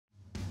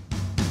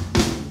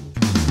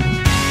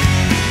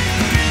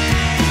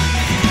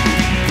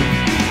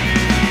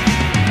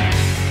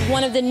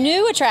one of the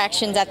new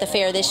attractions at the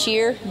fair this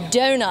year,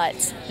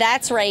 donuts.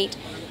 That's right,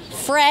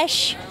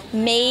 fresh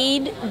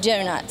made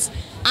donuts.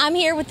 I'm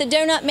here with the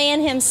donut man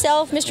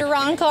himself, Mr.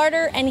 Ron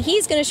Carter, and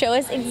he's going to show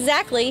us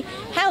exactly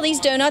how these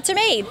donuts are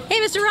made.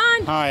 Hey, Mr.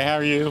 Ron. Hi, how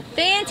are you?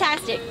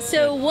 Fantastic.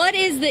 So what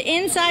is the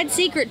inside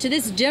secret to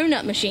this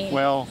donut machine?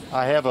 Well,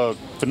 I have a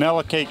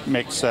vanilla cake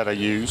mix that I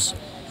use,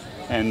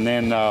 and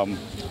then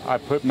I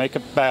make a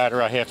batter.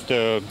 I have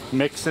to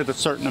mix it a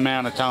certain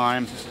amount of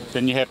time,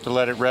 then you have to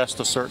let it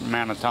rest a certain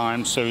amount of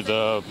time so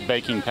the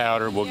baking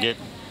powder will get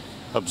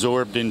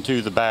absorbed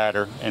into the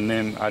batter, and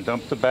then I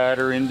dump the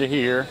batter into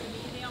here,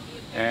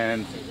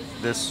 and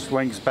this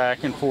swings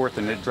back and forth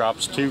and it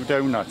drops 2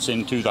 donuts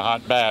into the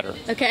hot batter.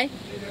 Okay.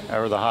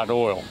 Or the hot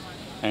oil.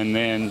 And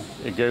then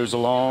it goes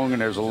along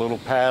and there's a little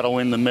paddle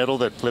in the middle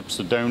that flips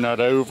the donut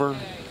over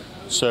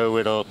so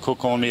it'll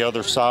cook on the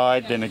other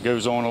side. Then it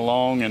goes on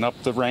along and up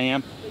the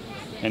ramp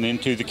and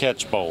into the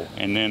catch bowl,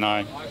 and then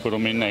I put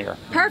them in there.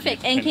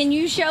 Perfect. And can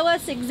you show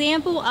us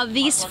example of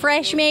these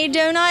fresh made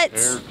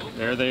donuts?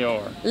 There they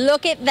are.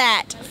 Look at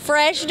that.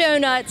 Fresh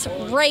donuts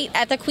right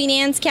at the Queen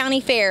Anne's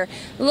County Fair.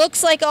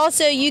 Looks like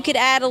also you could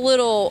add a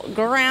little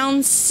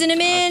ground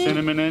cinnamon.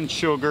 Cinnamon and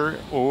sugar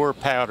or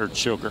powdered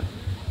sugar.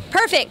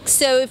 Perfect.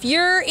 So if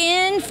you're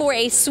in for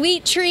a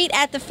sweet treat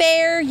at the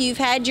fair, you've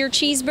had your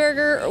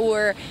cheeseburger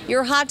or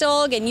your hot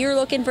dog and you're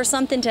looking for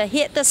something to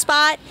hit the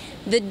spot,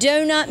 the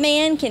Donut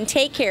Man can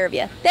take care of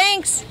you.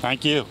 Thanks.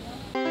 Thank you.